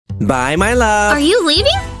Bye, my love. Are you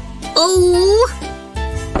leaving? Oh.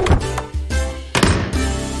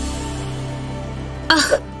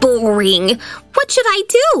 Ugh, boring. What should I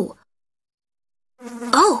do?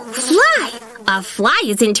 Oh, fly. A fly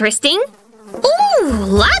is interesting. Ooh,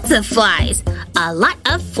 lots of flies. A lot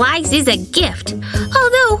of flies is a gift.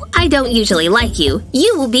 Although I don't usually like you,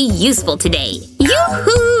 you will be useful today.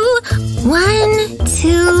 Yoo-hoo! 1,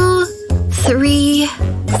 2, 3,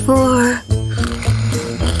 4.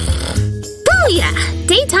 Booyah!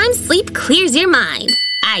 Daytime sleep clears your mind.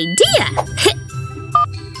 Idea!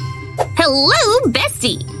 Hello,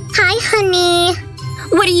 bestie. Hi, honey.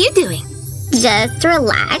 What are you doing? Just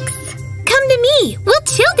relax. Come to me. We'll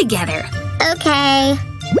chill together. Okay.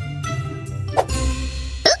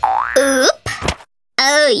 Oop.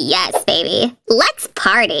 Oh, yes, baby. Let's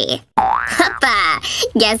party. Hoppa!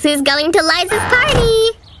 Guess who's going to Liza's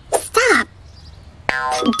party? Stop.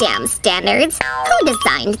 Damn standards. Who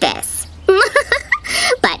designed this?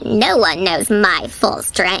 But no one knows my full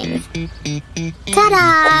strength.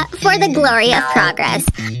 Ta-da! For the glory of progress,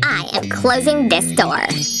 I am closing this door.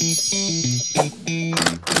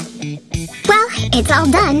 Well, it's all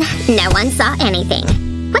done. No one saw anything.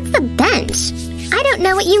 What's the bench? I don't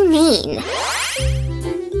know what you mean.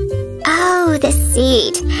 Oh, the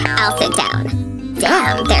seat. I'll sit down.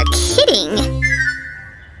 Damn, they're kidding.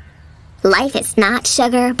 Life is not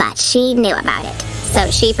sugar, but she knew about it. So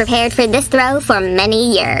she prepared for this throw for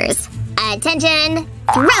many years. Attention,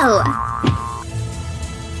 throw!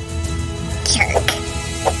 Jerk.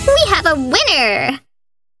 We have a winner!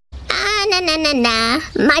 Na-na-na-na.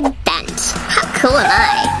 My bench. How cool am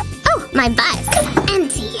I? Oh, my bus.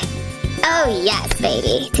 Empty. Oh, yes,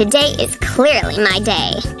 baby. Today is clearly my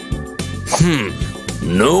day.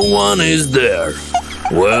 No one is there.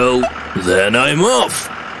 Well, then I'm off.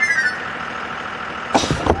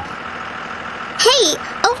 Hey,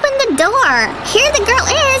 open the door. Here the girl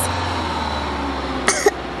is.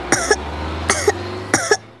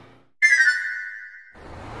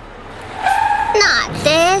 Not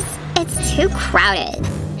this. It's too crowded.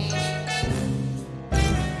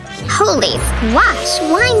 Holy squash,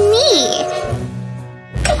 why me?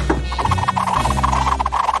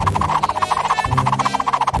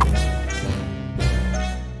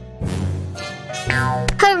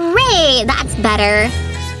 Hooray, that's better.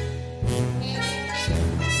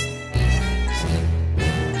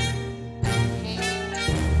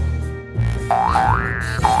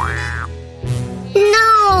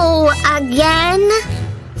 No, again?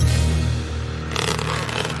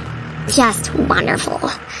 Just wonderful.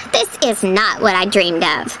 This is not what I dreamed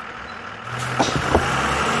of.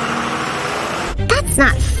 That's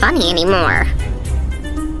not funny anymore.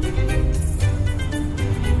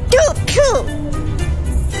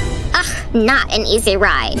 Ugh, not an easy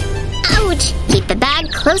ride. Ouch! Keep the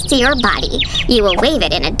bag close to your body. You will wave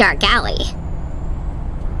it in a dark alley.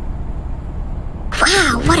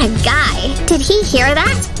 Wow, what a guy. Did he hear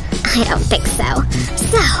that? I don't think so.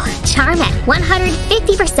 So, charm at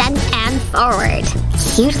 150% and forward.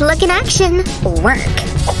 Cute look in action. Work.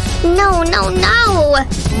 No, no, no!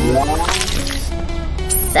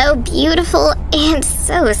 So beautiful and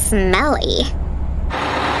so smelly.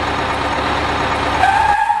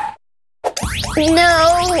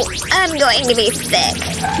 No, I'm going to be sick.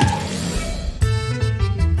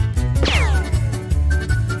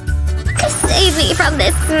 Save me from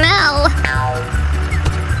this smell.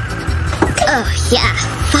 Oh, yeah.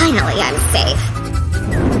 Finally, I'm safe.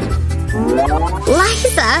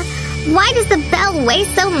 Liza, why does the bell weigh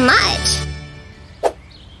so much?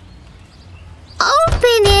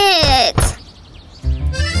 Open it!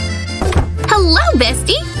 Hello,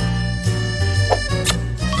 bestie.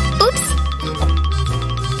 Oops.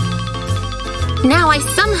 Now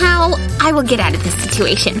I will get out of this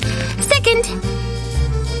situation. Second.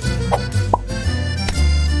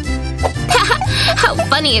 How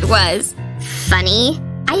funny it was. Funny?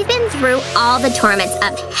 I've been through all the torments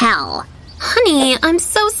of hell. Honey, I'm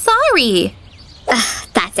so sorry. Ugh,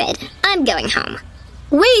 that's it. I'm going home.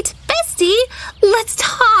 Wait, bestie, let's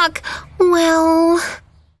talk. Well...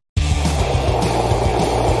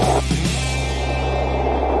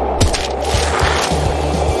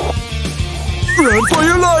 Run for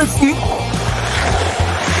your life!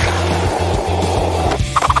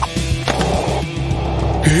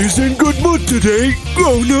 He's in good mood today.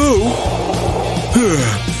 Oh no!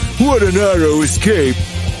 What a narrow escape.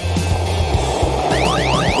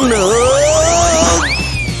 No!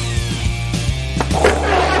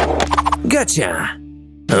 Gotcha.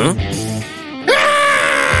 Huh?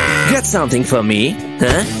 Got something for me?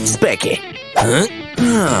 Huh? Specky? Huh?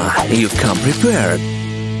 Ah, you've come prepared.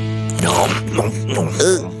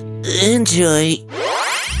 Enjoy.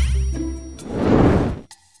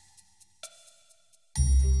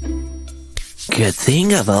 Good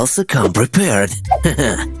thing I've also come prepared.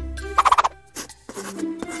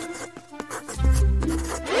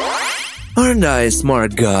 Aren't I a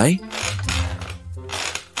smart guy?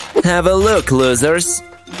 Have a look, losers.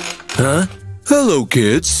 Huh? Hello,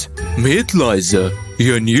 kids. Meet Liza,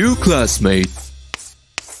 your new classmate.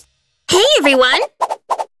 Hey, everyone!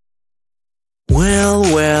 Well,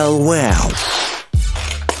 well, well.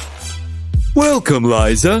 Welcome,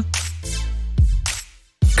 Liza.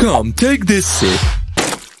 Come, take this sip.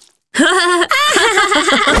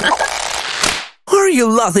 Are you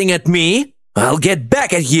laughing at me? I'll get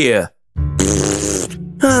back at you.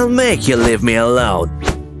 I'll make you leave me alone.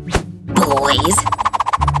 Boys.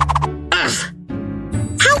 Ugh.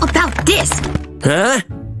 How about this? Huh?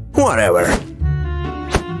 Whatever.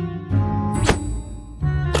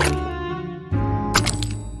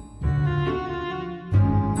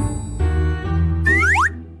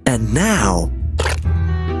 And now,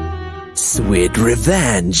 sweet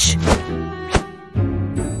revenge.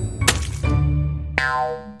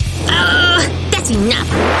 That's enough.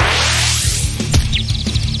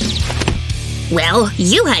 Well,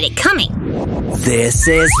 you had it coming. This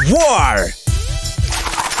is war!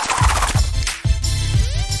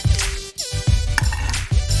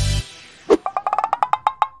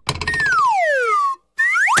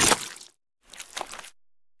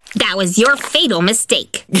 That was your fatal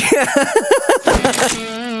mistake.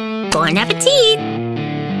 Bon appetit!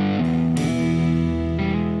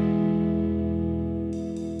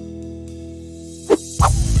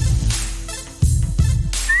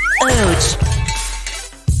 Ouch!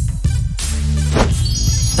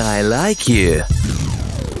 I like you.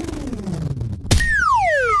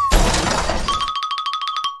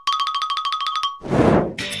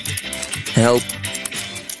 Help.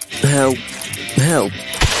 Help. Help.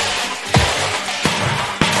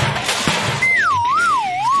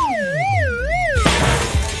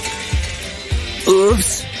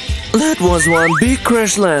 Oops. That was one big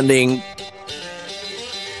crash landing.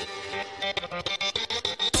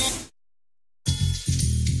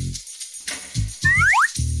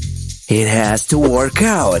 It has to work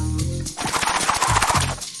out.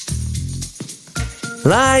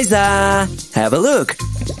 Liza, have a look.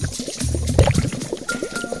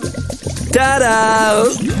 Ta-da!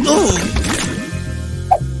 Ooh.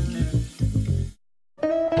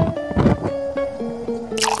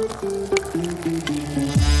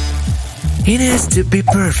 It has to be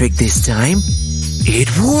perfect this time. It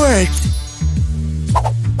worked!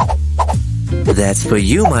 That's for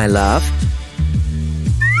you, my love.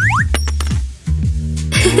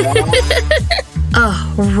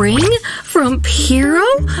 A ring from Pear?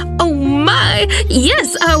 Oh my!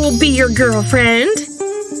 Yes, I will be your girlfriend.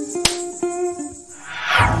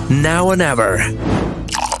 Now or never.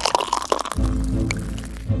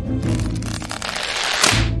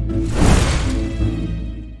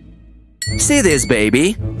 See this,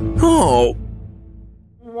 baby? Oh.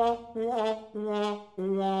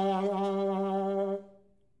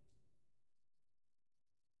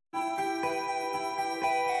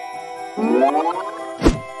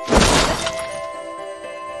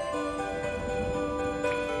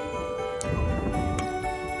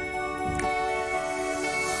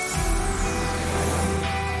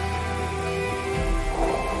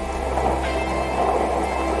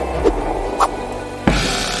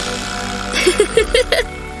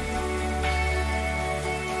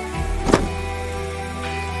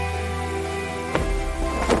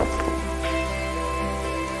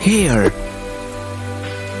 Here.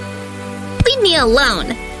 Leave me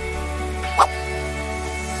alone.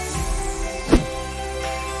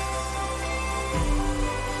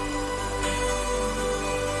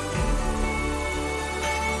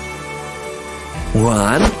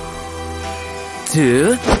 One,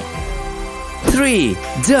 2, 3.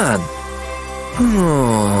 Done.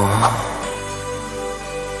 Oh.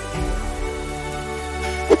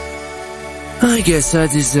 I guess I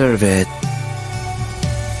deserve it.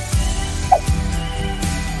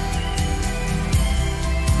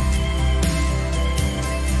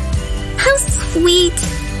 How sweet.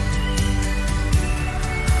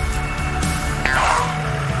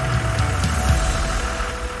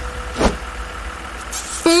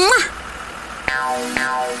 Mwah.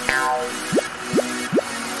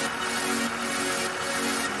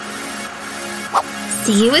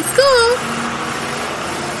 See you at school.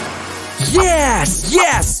 Yes!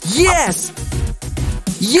 Yes! Yes!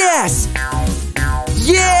 Yes!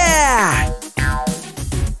 Yeah!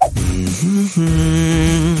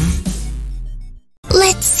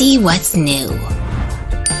 Let's see what's new.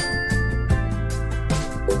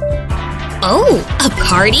 Oh, a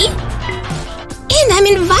party? And I'm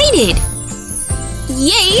invited!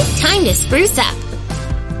 Yay, time to spruce up.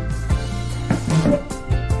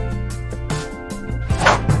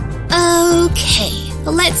 Okay,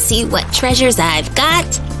 let's see what treasures I've got.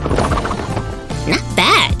 Not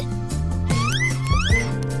bad.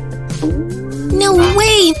 No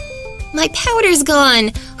way! My powder's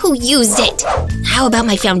gone! Who used it? How about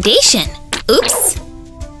my foundation? Oops!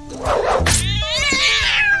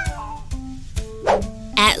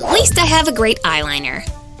 At least I have a great eyeliner.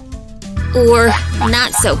 Or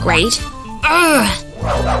not so great. Ugh!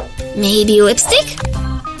 Maybe lipstick?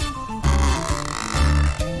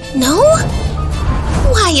 No?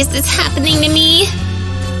 Why is this happening to me?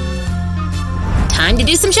 Time to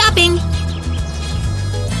do some shopping.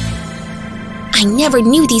 I never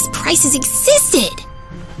knew these prices existed.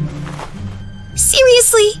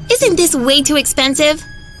 Seriously, isn't this way too expensive?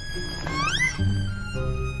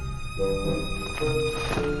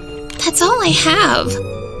 That's all I have.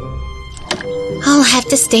 I'll have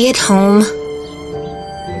to stay at home.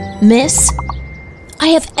 Miss, I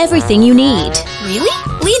have everything you need. Really?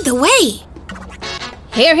 Lead the way.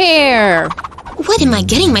 Here, here. What am I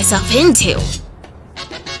getting myself into?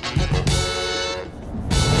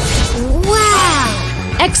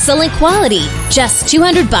 Wow! Excellent quality. Just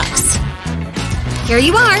 $200. Here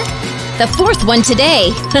you are. The fourth one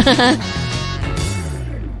today.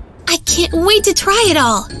 I can't wait to try it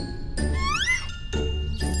all.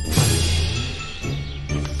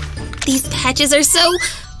 These patches are so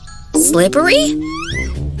slippery.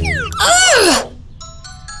 Ugh!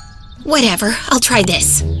 Whatever, I'll try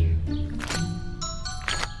this.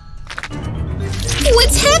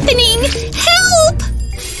 What's happening? Help!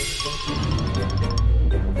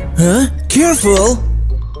 Huh? Careful!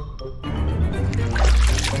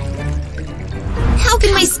 How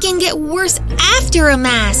can my skin get worse after a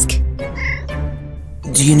mask?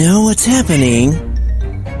 Do you know what's happening?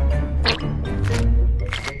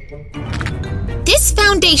 This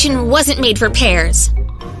foundation wasn't made for pears.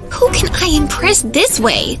 Who can I impress this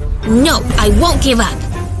way? No, I won't give up.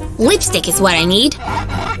 Lipstick is what I need.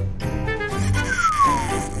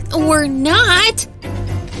 Or not.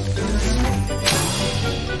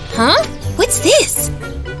 Huh? What's this?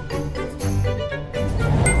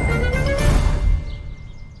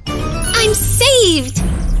 I'm saved!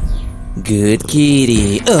 Good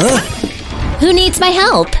kitty. Who needs my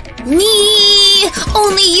help? Me!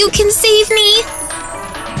 Only you can save me!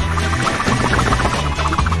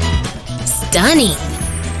 Stunning!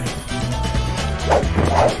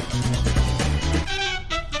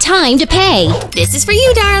 Time to pay. This is for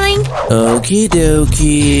you, darling! Okie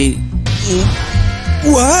dokie.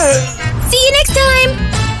 What? See you next time!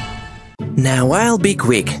 Now I'll be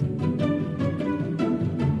quick.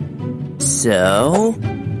 So...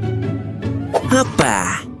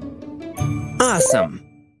 Hoppa! Awesome!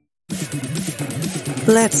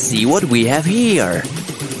 Let's see what we have here.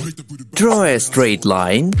 Draw a straight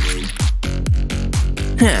line.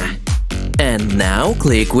 Huh. And now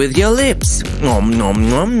click with your lips. Nom nom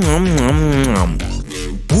nom nom nom nom.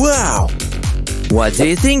 Wow! What do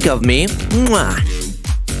you think of me? Mwah.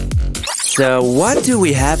 So what do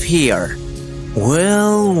we have here?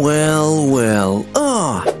 Well, well, well.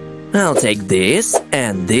 Oh! I'll take this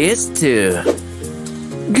and this too.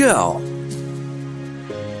 Go!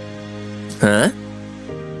 Huh?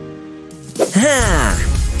 Ha!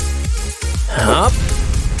 Hop!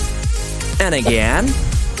 And again.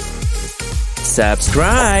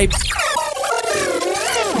 Subscribe!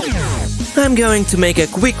 I'm going to make a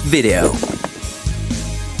quick video.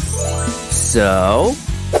 So...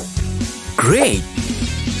 Great!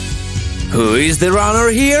 Who is the runner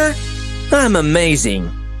here? I'm amazing!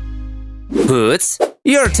 Boots,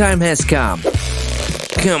 your time has come.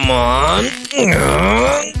 Come on.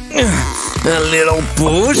 A little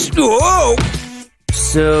push. Whoa!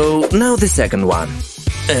 So, now the second one.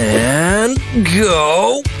 And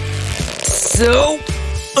go. So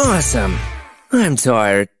awesome. I'm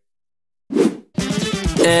tired.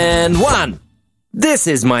 And one. This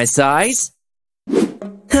is my size.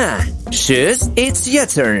 Huh. Shoes, it's your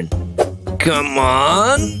turn. Come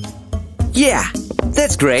on. Yeah,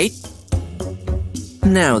 that's great.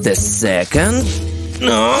 Now the second.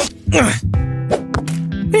 No.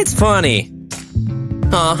 It's funny.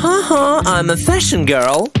 I'm a fashion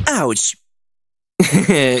girl. Ouch.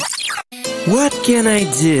 What can I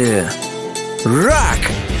do? Rock!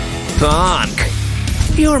 Punk!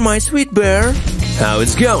 You're my sweet bear. How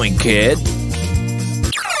it's going, kid?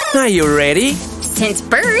 Are you ready? Since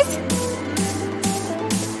birth?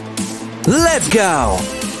 Let's go!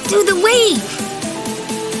 Do the wave!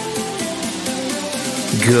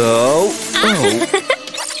 Go!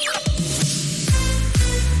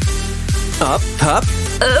 Up, up.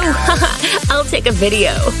 Oh, I'll take a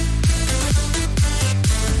video.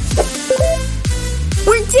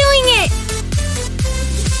 We're doing it!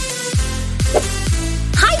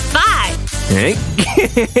 High five! Hey.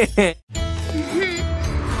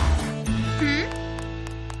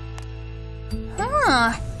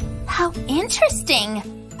 How interesting.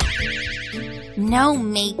 No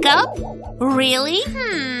makeup? Really?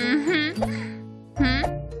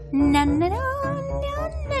 No, no, no, no,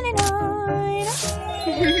 no, no, no.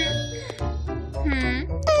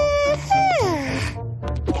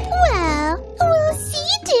 Well, we'll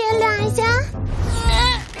see, dear Liza.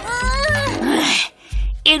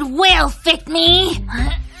 It will fit me.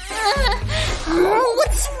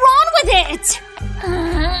 What's wrong with it?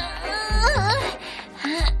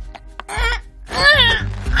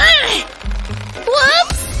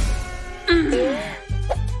 Whoops!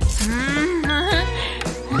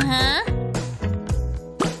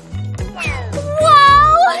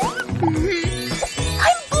 Wow!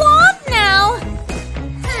 I'm blonde now.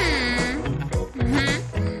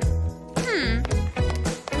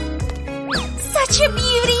 Such a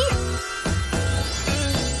beauty.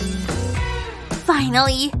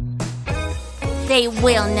 Finally, they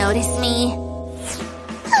will notice me.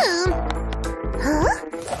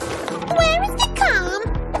 Where is the comb?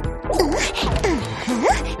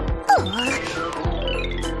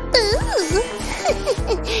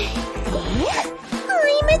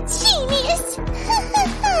 I'm a genius.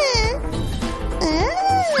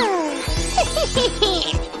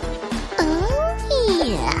 Oh,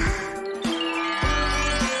 yeah.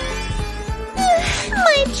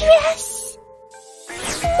 My dress.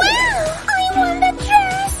 Wow, I want the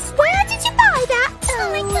dress. Where did you buy that? Oh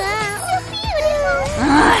my god, so beautiful.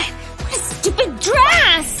 What a stupid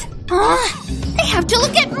dress! They have to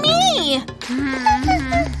look at me!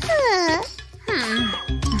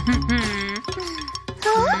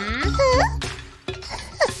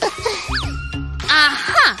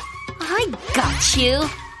 Aha! I got you.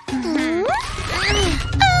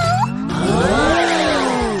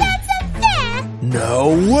 That's unfair. No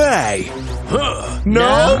way!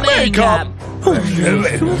 No makeup!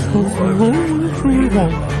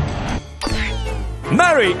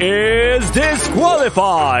 Mary is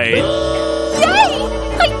disqualified! Yay!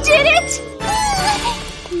 I did it!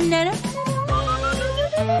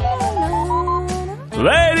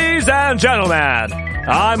 Ladies and gentlemen,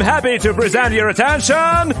 I'm happy to present your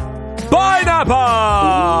attention, Pineapple!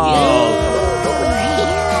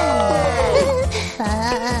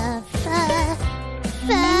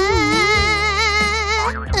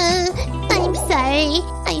 I'm sorry.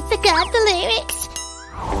 I forgot the lyrics.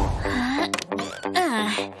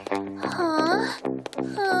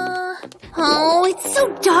 Oh, it's so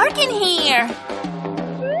dark in here.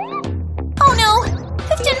 Oh no!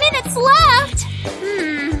 15 minutes left!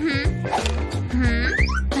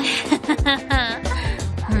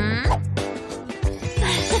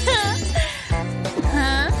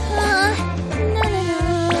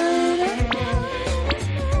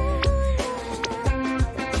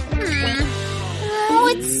 Oh,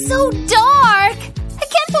 it's so dark! I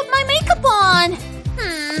can't put my makeup on!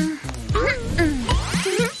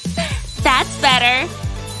 That's better.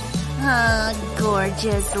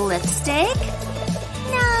 Gorgeous lipstick.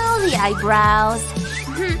 Now the eyebrows.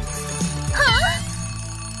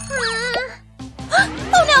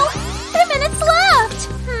 Oh no! 3 minutes left!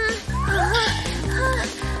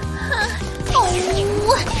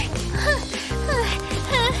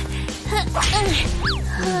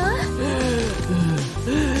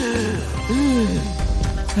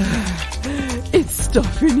 It's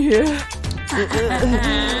stuff in here.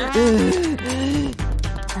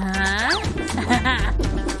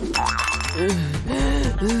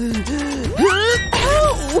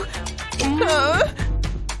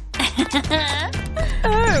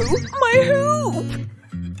 Oh, my hoop!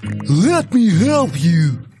 Let me help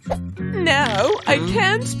you! No, I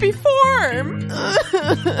can't perform.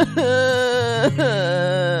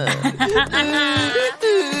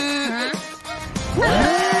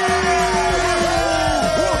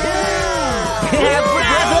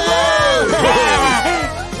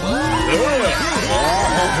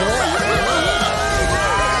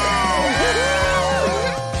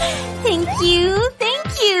 Thank you, thank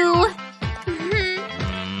you.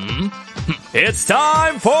 It's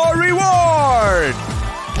time for reward!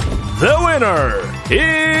 The winner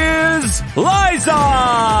is Liza!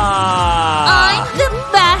 I'm the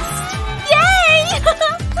best! Yay!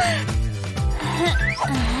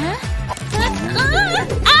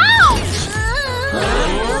 Ouch!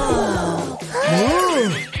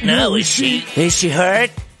 No, is she? Is she hurt?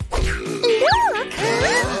 Look!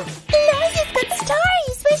 Liza's got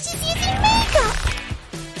stars where she's using makeup.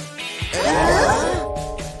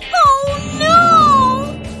 Oh no!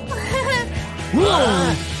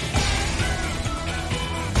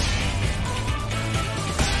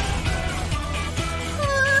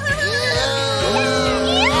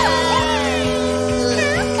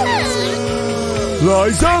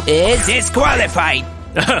 Liza? Is disqualified.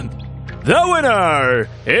 The winner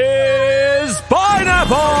is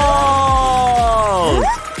Pineapple!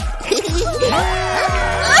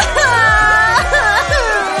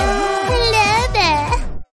 Love it.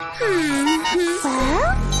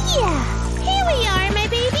 Well, yeah. Here we are, my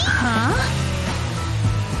baby. Huh?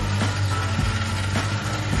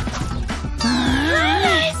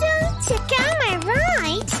 Liza, check out my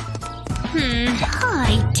ride.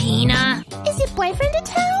 Hi, Tina. Is your boyfriend at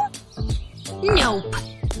home? Nope.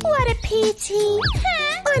 What a pity.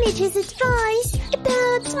 I need his advice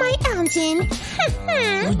about my engine.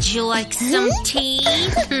 Would you like some tea?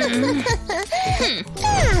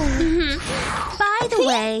 By the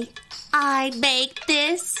way, I baked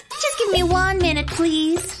this. Just give me 1 minute,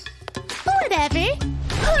 please. Whatever.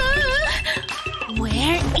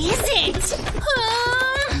 Where is it?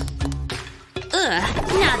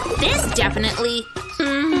 Not this, definitely.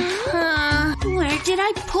 Where did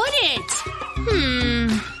I put it?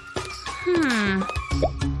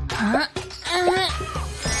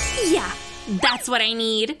 Yeah, that's what I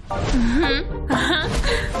need.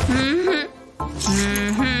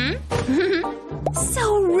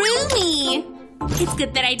 So roomy. It's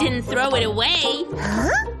good that I didn't throw it away.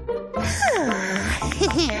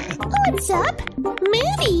 What's up?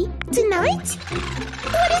 Movie? Tonight?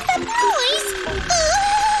 What is that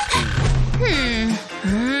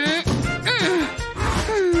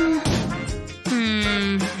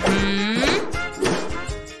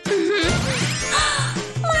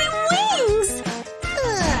My wings!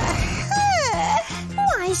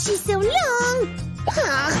 Why is she so long?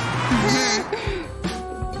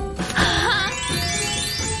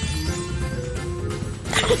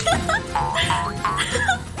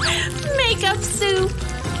 Makeup soup.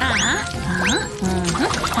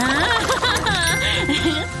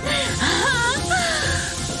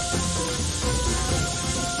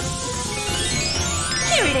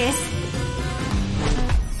 Here it is.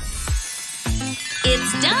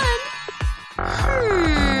 It's done.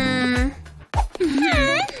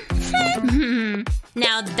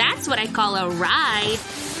 Now that's what I call a ride.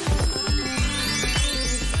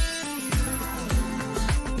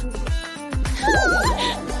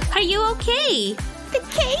 Are you okay? The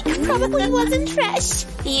cake probably wasn't fresh.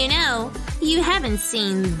 You know, you haven't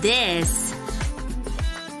seen this.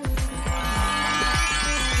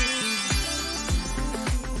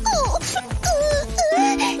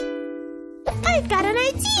 I've got an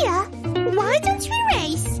idea. Why don't we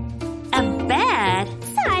race? A bed?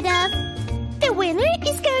 Sort of. The winner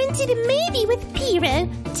is going to the movie with Pear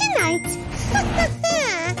tonight.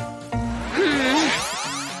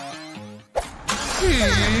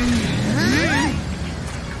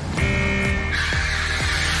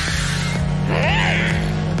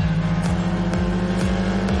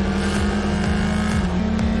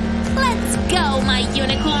 Let's go, my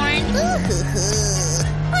unicorn.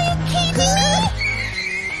 Are you kidding me?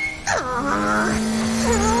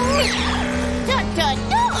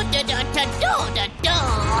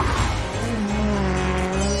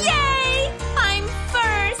 Yay! I'm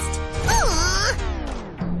first.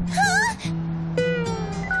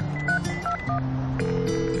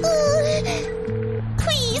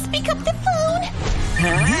 Please pick up the phone.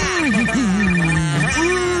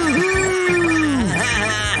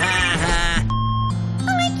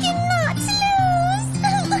 I cannot lose.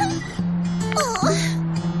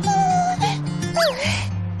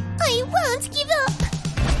 I won't give up.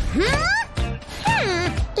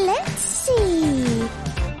 Let's see.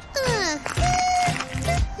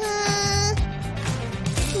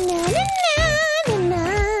 Na na na na na.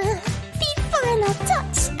 The final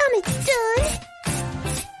touch and it's done.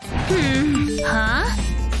 Huh?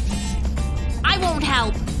 I won't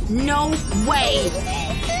help. No way.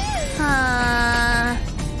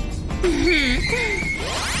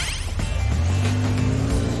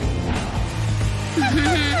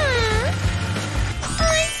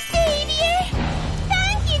 My savior!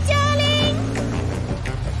 Thank you, darling!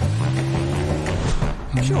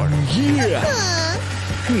 Sure. Yeah.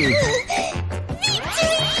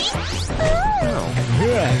 Victory!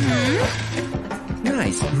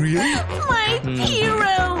 Nice. Really? My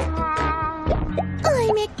hero.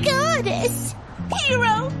 I'm a goddess!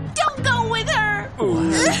 Hero, don't go with her.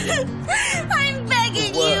 I'm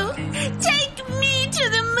begging you.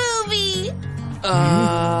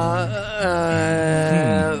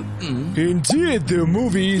 Indeed, the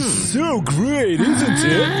movie is so great, isn't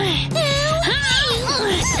it?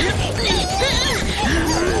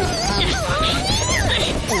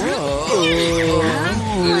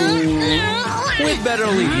 We'd better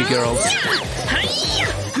leave you girls.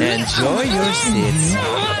 Enjoy your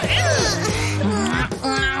seats.